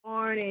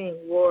morning,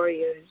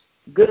 warriors.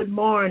 Good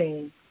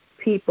morning,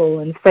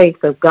 people and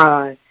faith of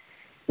God.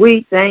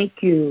 We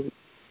thank you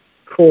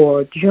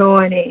for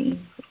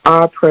joining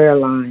our prayer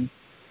line.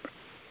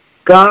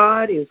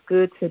 God is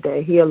good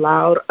today. He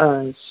allowed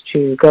us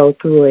to go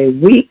through a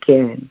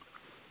weekend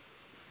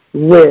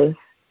with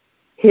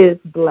His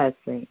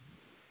blessing.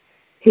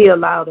 He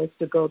allowed us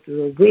to go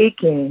through a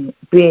weekend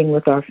being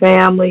with our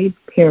family,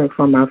 hearing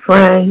from our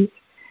friends,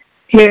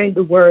 hearing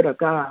the word of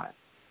God.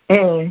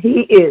 And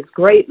He is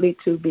greatly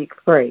to be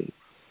praised.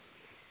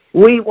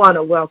 We want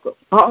to welcome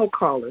all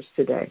callers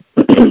today.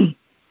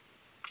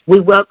 We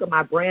welcome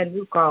our brand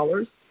new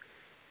callers.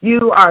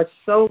 You are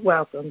so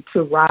welcome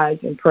to Rise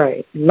and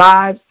Pray.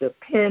 Lives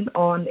depend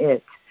on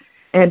it.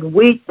 And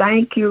we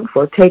thank you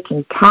for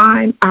taking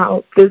time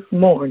out this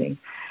morning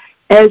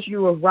as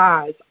you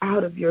arise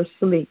out of your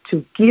sleep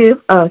to give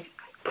us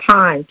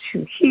time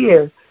to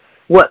hear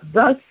what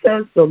thus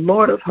says the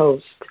Lord of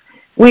hosts.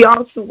 We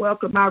also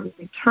welcome our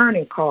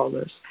returning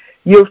callers.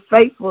 Your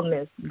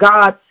faithfulness,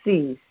 God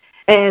sees.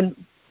 And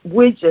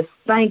we just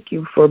thank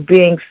you for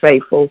being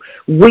faithful.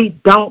 We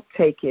don't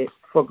take it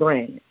for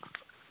granted.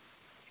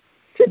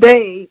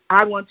 Today,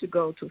 I want to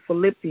go to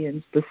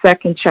Philippians, the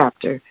 2nd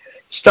chapter,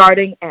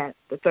 starting at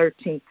the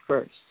 13th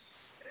verse.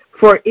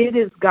 For it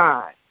is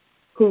God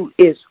who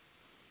is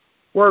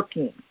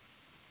working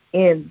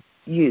in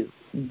you,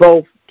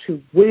 both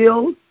to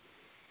will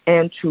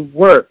and to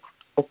work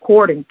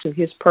according to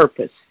His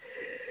purpose.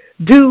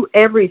 Do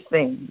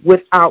everything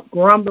without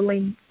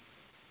grumbling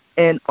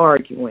and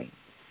arguing,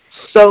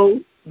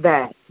 so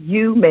that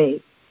you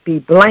may be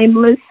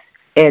blameless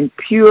and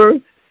pure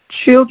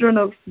children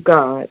of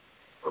God,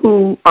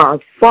 who are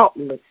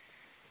faultless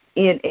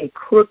in a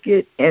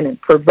crooked and a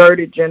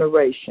perverted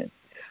generation,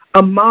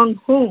 among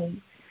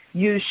whom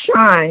you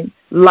shine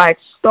like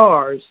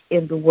stars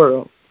in the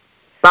world,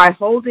 by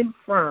holding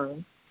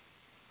firm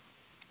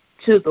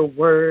to the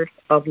word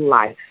of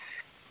life.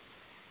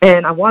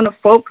 And I want to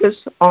focus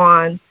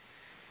on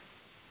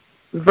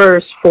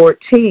verse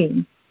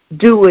 14.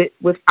 Do it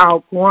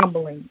without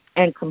grumbling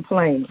and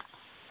complaining.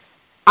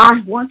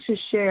 I want to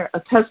share a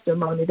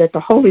testimony that the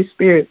Holy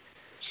Spirit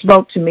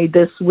spoke to me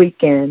this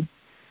weekend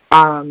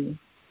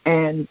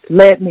and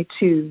led me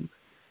to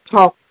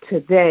talk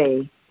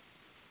today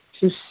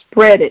to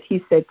spread it.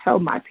 He said, tell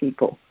my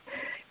people.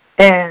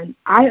 And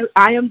I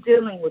am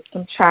dealing with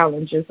some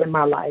challenges in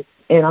my life,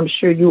 and I'm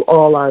sure you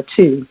all are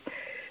too.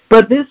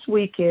 But this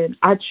weekend,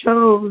 I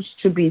chose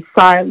to be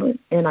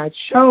silent, and I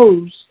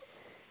chose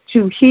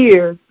to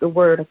hear the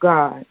word of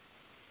God,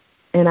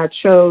 and I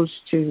chose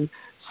to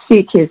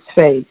seek His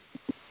face.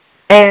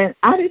 And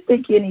I didn't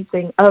think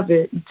anything of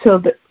it until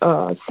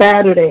the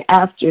Saturday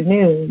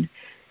afternoon.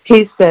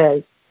 He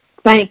says,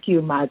 thank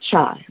you, my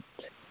child.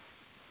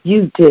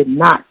 You did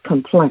not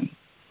complain.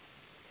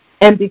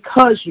 And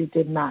because you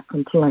did not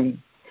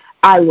complain,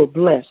 I will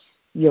bless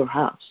your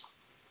house.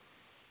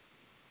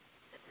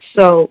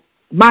 So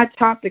my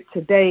topic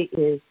today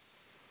is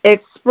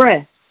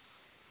express,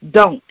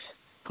 don't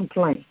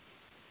complain.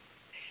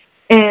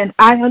 And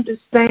I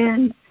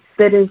understand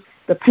that it's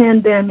the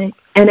pandemic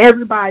and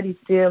everybody's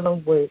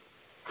dealing with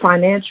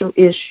financial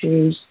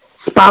issues,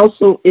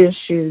 spousal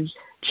issues,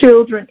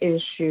 children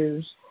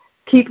issues,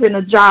 keeping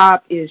a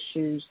job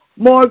issues,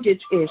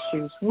 mortgage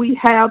issues. We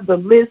have the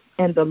list,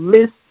 and the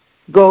list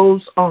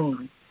goes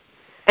on.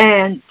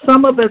 And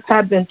some of us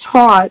have been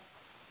taught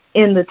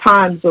in the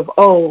times of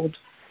old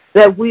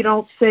that we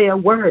don't say a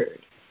word.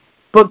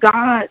 But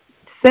God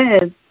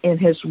says in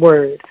His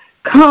word,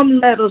 come,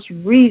 let us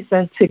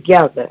reason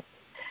together.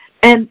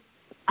 And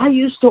I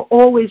used to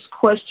always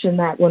question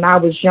that when I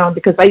was young,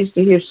 because I used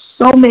to hear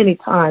so many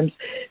times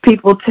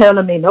people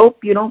telling me, nope,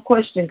 you don't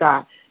question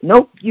God.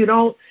 Nope, you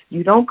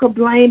don't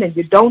complain, and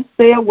you don't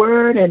say a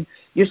word, and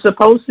you're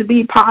supposed to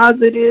be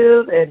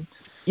positive. And,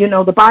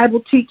 the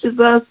Bible teaches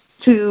us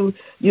to,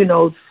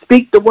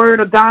 speak the word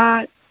of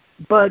God.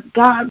 But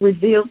God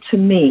revealed to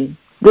me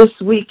this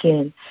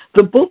weekend,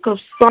 the book of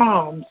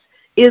Psalms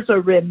is a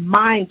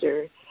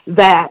reminder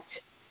that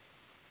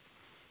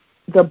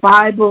the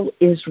Bible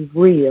is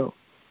real.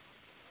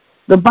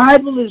 The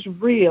Bible is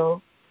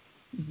real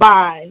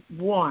by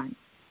one.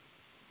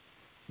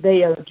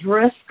 They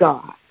address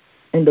God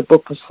in the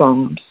book of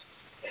Psalms.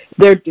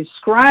 They're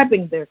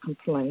describing their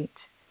complaint,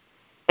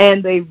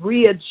 and they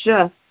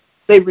readjust,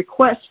 they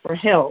request for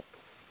help,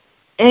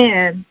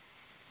 and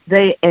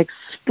they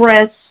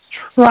express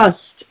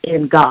trust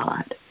in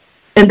God.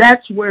 And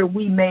that's where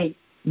we may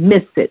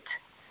miss it,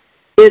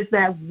 is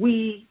that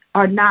we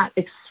are not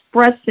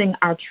expressing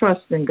our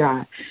trust in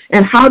God.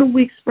 And how do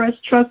we express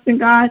trust in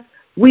God?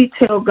 We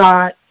tell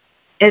God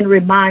and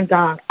remind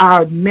God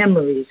our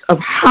memories of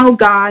how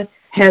God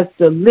has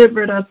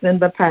delivered us in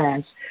the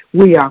past.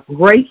 We are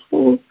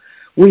grateful.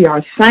 We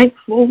are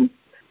thankful.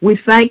 We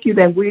thank you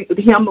that we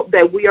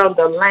are in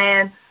the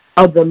land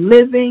of the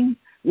living.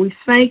 We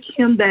thank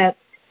Him that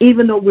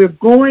even though we're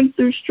going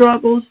through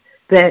struggles,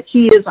 that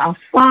He is our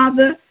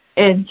Father,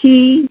 and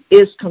He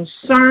is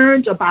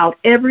concerned about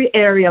every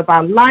area of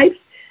our life,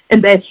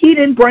 and that He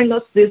didn't bring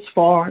us this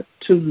far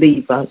to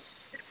leave us.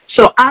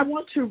 So I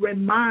want to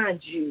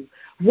remind you,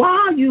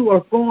 while you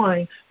are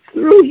going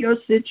through your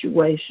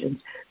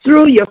situations,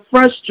 through your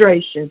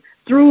frustration,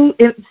 through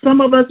it,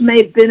 some of us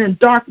may have been in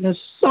darkness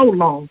so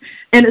long,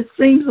 and it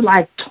seems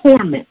like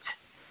torment.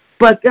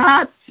 But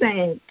God's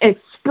saying,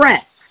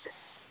 express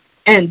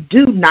and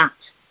do not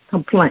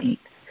complain.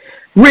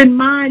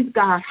 Remind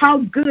God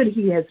how good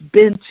he has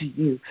been to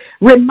you.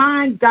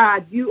 Remind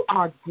God you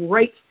are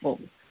grateful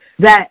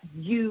that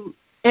you,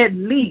 at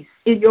least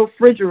in your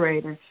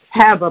refrigerator,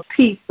 have a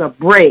piece of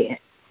bread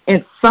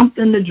and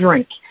something to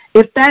drink.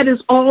 If that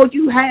is all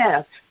you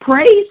have,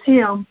 praise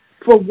him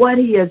for what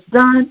he has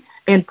done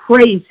and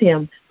praise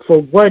him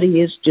for what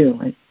he is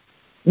doing.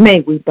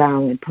 May we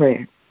bow in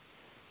prayer.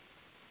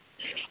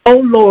 O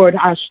Lord,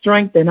 our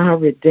strength and our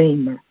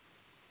Redeemer,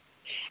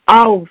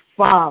 our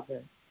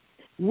Father,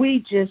 we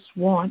just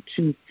want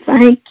to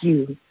thank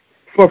you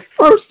for,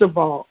 first of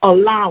all,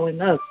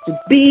 allowing us to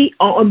be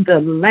on the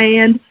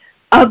land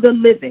of the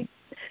living.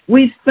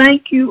 We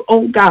thank you,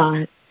 oh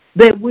God,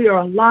 that we are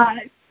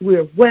alive,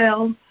 we're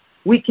well,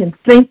 we can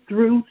think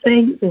through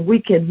things, and we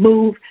can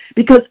move,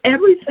 because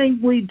everything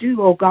we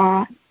do, oh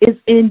God, is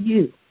in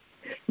you.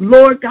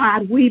 Lord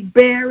God, we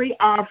bury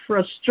our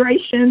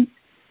frustrations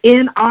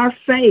in our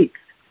faith.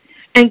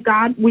 And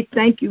God, we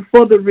thank you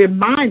for the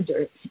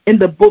reminder in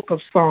the book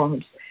of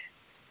Psalms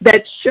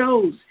that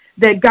shows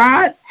that,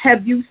 God,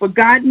 have you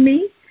forgotten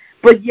me?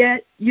 But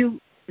yet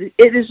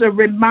it is a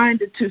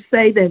reminder to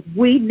say that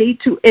we need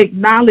to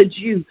acknowledge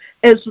you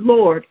as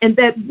Lord, and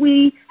that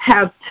we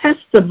have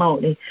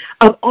testimony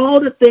of all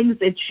the things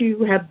that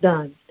you have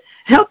done.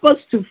 Help us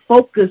to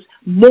focus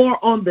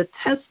more on the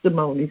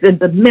testimonies and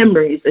the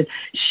memories and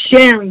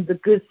sharing the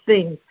good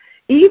things,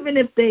 even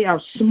if they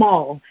are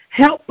small.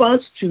 Help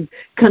us to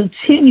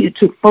continue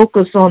to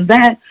focus on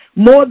that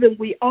more than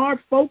we are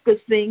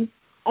focusing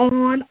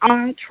on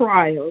our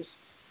trials.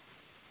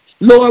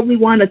 Lord, we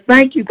want to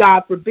thank you,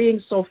 God, for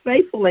being so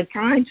faithful and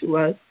kind to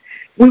us.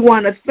 We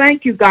want to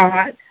thank you,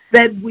 God,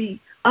 that we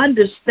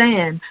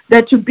understand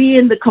that to be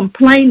in the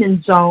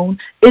complaining zone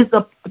is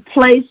a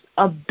place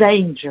of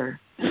danger.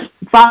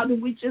 Father,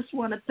 we just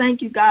want to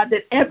thank you, God,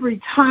 that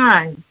every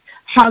time,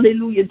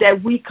 hallelujah,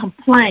 that we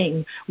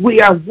complain, we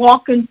are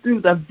walking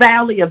through the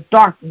valley of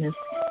darkness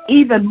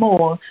even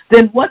more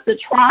than what the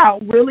trial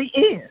really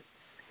is.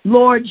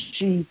 Lord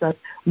Jesus,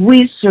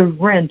 we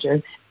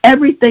surrender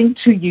everything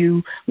to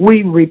you.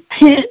 We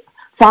repent,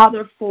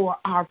 Father, for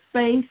our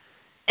faith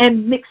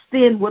and mixed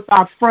in with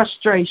our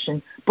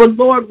frustration. But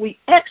Lord, we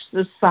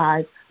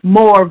exercise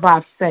more of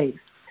our faith.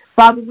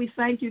 Father, we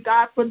thank you,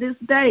 God, for this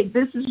day.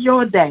 This is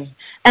your day.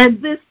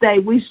 And this day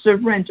we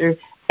surrender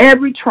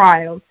every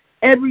trial,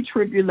 every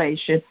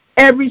tribulation,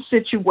 every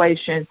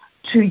situation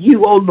to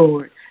you, O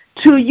Lord.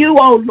 To you,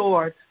 O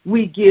Lord,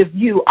 we give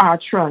you our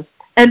trust.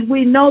 And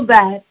we know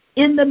that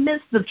in the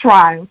midst of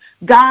trial,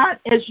 God,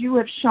 as you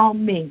have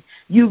shown me,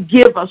 you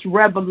give us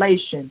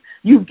revelation.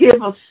 You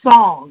give us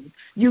songs.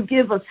 You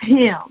give us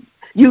hymns.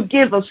 You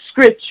give us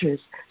scriptures.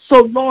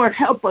 So, Lord,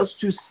 help us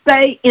to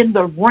stay in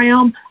the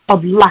realm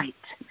of light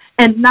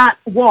and not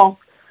walk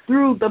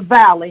through the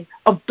valley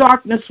of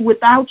darkness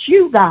without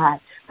you, God.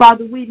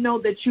 Father, we know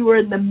that you are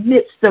in the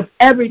midst of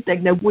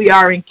everything that we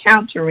are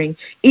encountering,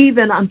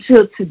 even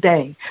until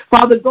today.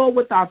 Father, go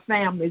with our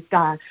families,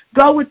 God.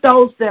 Go with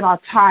those that are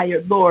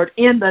tired, Lord,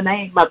 in the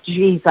name of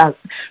Jesus.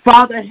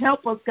 Father,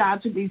 help us,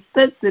 God, to be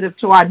sensitive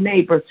to our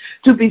neighbors,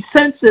 to be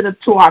sensitive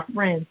to our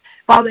friends.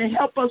 Father,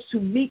 help us to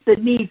meet the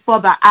need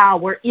for the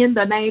hour in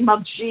the name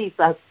of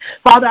Jesus.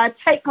 Father, I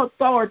take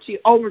authority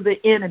over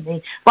the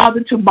enemy,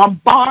 Father, to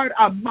bombard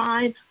our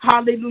mind,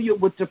 hallelujah,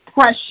 with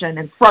depression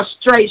and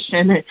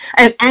frustration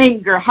and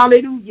anger,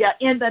 hallelujah,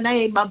 in the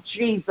name of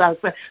Jesus.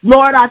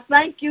 Lord, I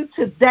thank you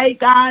today,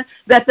 God,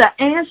 that the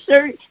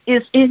answer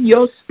is in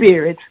your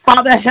spirit.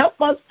 Father, help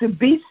us to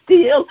be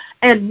still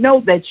and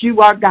know that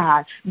you are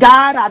God.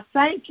 God, I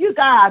thank you,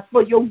 God,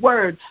 for your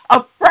word,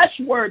 a fresh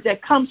word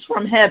that comes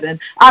from heaven.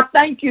 I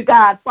thank you,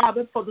 God,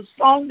 Father, for the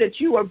song that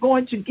you are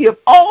going to give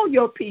all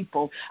your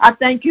people. I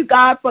thank you,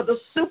 God, for the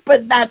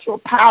supernatural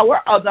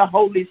power of the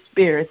Holy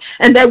Spirit,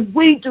 and that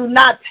we do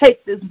not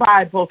take this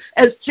Bible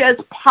as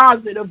just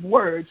positive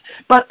words,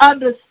 but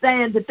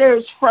understand that there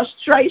is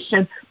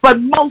frustration, but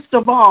most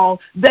of all,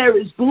 there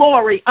is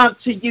glory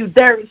unto you.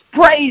 There is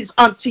praise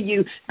unto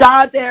you.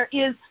 God, there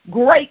is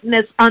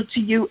greatness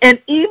unto you,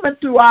 and even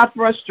through our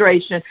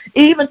frustration,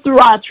 even through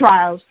our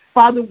trials,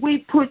 Father, we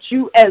put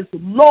you as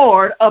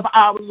Lord of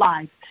our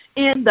life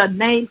in the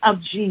name of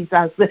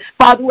Jesus.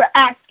 Father, we're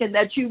asking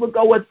that you would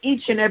go with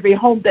each and every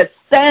home that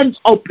stands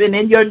open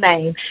in your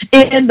name,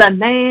 in the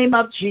name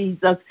of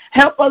Jesus.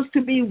 Help us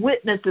to be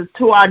witnesses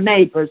to our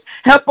neighbors.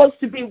 Help us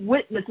to be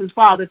witnesses,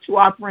 Father, to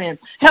our friends.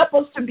 Help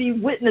us to be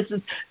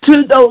witnesses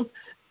to those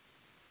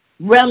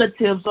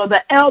relatives or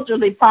the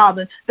elderly,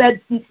 Father,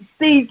 that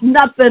sees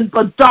nothing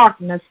but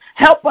darkness.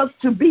 Help us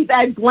to be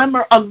that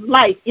glimmer of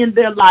light in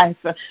their life,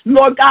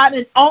 Lord God,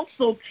 and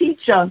also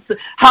teach us,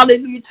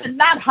 hallelujah, to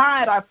not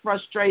hide our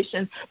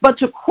frustrations, but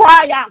to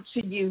cry out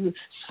to you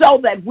so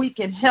that we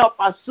can help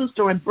our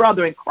sister and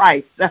brother in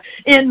Christ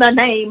in the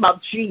name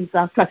of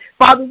Jesus.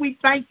 Father, we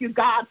thank you,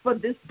 God, for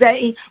this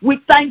day. We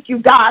thank you,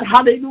 God,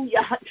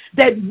 hallelujah,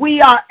 that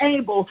we are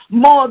able,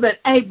 more than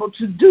able,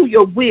 to do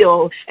your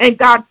will. And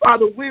God,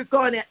 Father, we're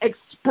going to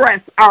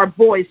express our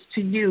voice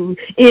to you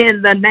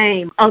in the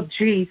name of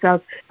Jesus.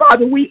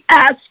 Father, we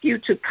ask you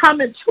to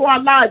come into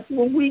our lives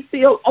when we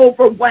feel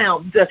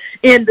overwhelmed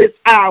in this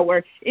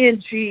hour,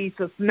 in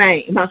Jesus'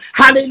 name.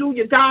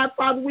 Hallelujah. God,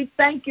 Father, we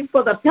thank you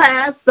for the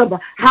past of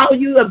how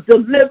you have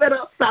delivered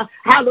us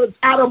out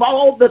of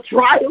all the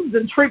trials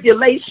and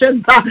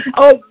tribulations.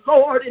 Oh,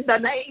 Lord, in the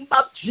name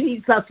of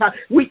Jesus,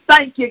 we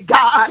thank you,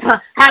 God,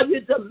 how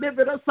you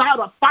delivered us out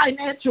of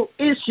financial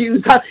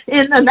issues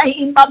in the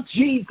name of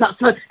Jesus.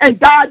 And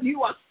God,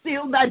 you are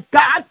still that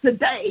God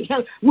today.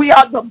 We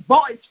are the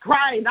voice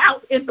crying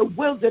out in the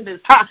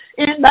wilderness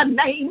in the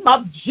name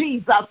of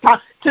Jesus.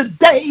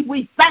 Today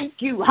we thank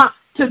you.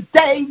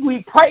 Today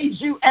we praise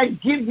you and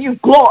give you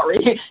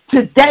glory.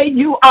 Today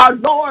you are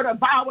Lord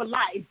of our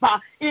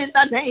life. In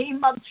the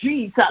name of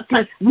Jesus,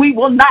 we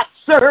will not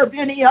serve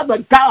any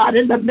other God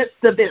in the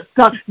midst of this.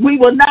 We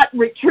will not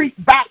retreat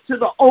back to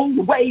the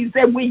old ways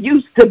that we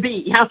used to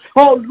be.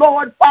 Oh,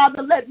 Lord,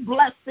 Father, let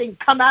blessing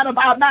come out of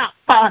our mouth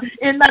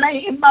in the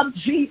name of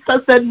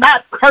Jesus, and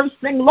not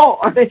cursing,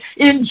 Lord,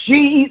 in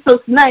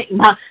Jesus'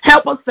 name.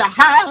 Help us to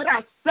hide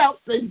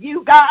ourselves in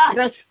you,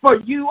 God, for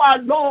you are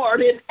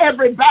Lord in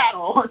every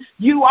battle.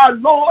 You are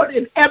Lord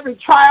in every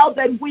trial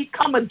that we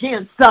come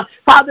against.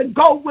 Father,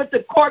 go with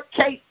the court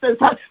cases.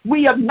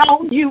 We have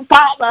known you,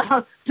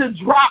 Father, to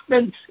drop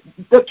in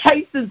the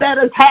cases that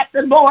has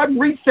happened, Lord,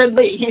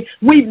 recently.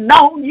 We've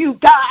known you,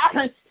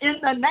 God, in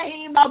the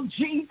name of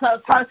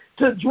Jesus,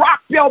 to drop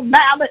your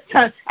mallet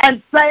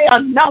and say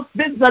enough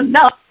is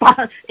enough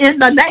in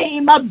the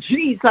name of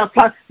Jesus.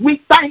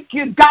 We thank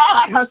you,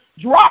 God.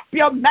 Drop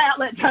your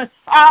mallet,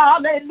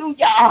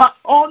 hallelujah,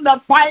 on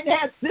the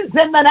finances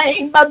in the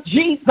name of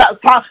Jesus.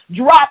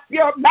 Drop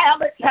your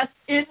mallet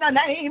in the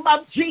name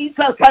of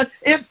Jesus.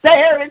 If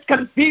there is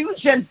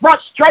confusion,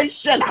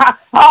 frustration,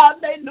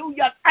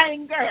 hallelujah,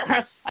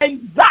 anger,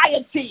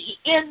 anxiety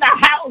in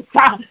the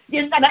house,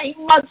 in the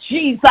name of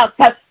Jesus,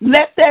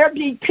 let there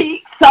be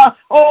peace.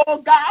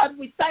 Oh, God,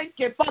 we thank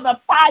you for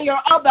the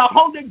fire of the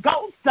Holy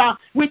Ghost.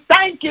 We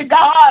thank you,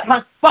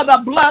 God, for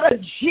the blood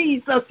of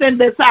Jesus in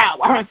this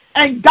hour.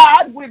 And,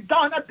 God, we're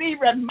going to be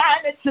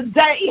reminded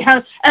today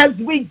as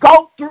we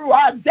go through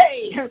our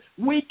day,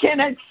 we can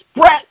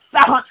express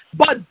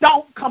but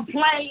don't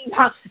complain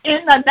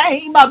in the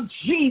name of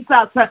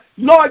Jesus.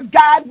 Lord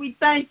God, we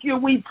thank you.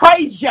 We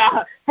praise you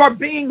for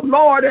being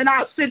Lord in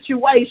our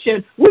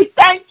situation. We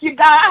thank you,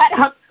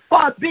 God,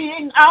 for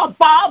being our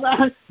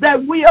Father,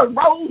 that we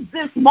arose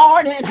this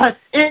morning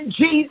in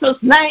Jesus'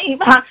 name.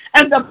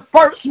 And the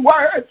first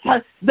words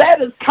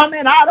that is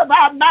coming out of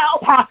our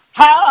mouth,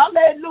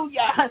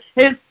 hallelujah,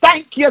 is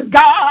thank you,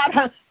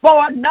 God,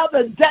 for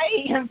another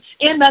day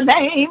in the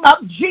name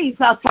of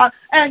Jesus.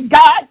 And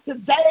God,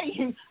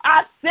 today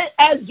I sit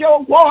as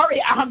your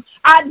warrior.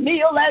 I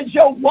kneel as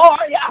your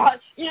warrior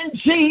in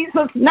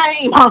Jesus'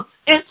 name,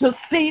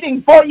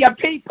 interceding for your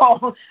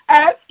people,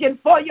 asking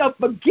for your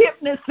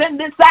forgiveness in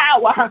this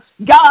hour.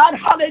 God,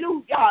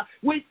 hallelujah.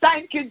 We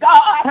thank you,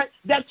 God,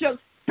 that your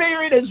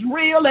Spirit is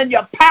real and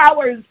your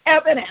power is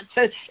evident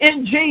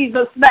in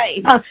Jesus'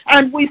 name.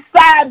 And we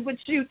side with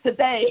you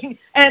today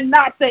and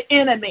not the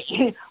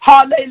enemy.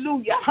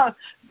 Hallelujah.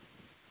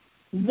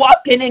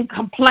 Walking and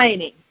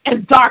complaining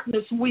in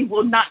darkness we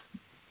will not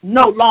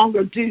no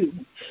longer do,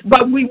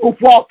 but we will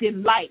walk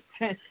in light.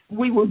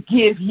 We will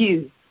give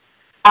you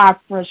our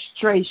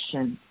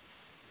frustration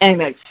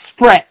and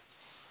express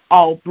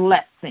all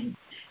blessings.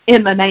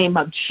 In the name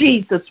of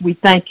Jesus, we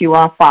thank you,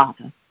 our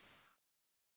Father.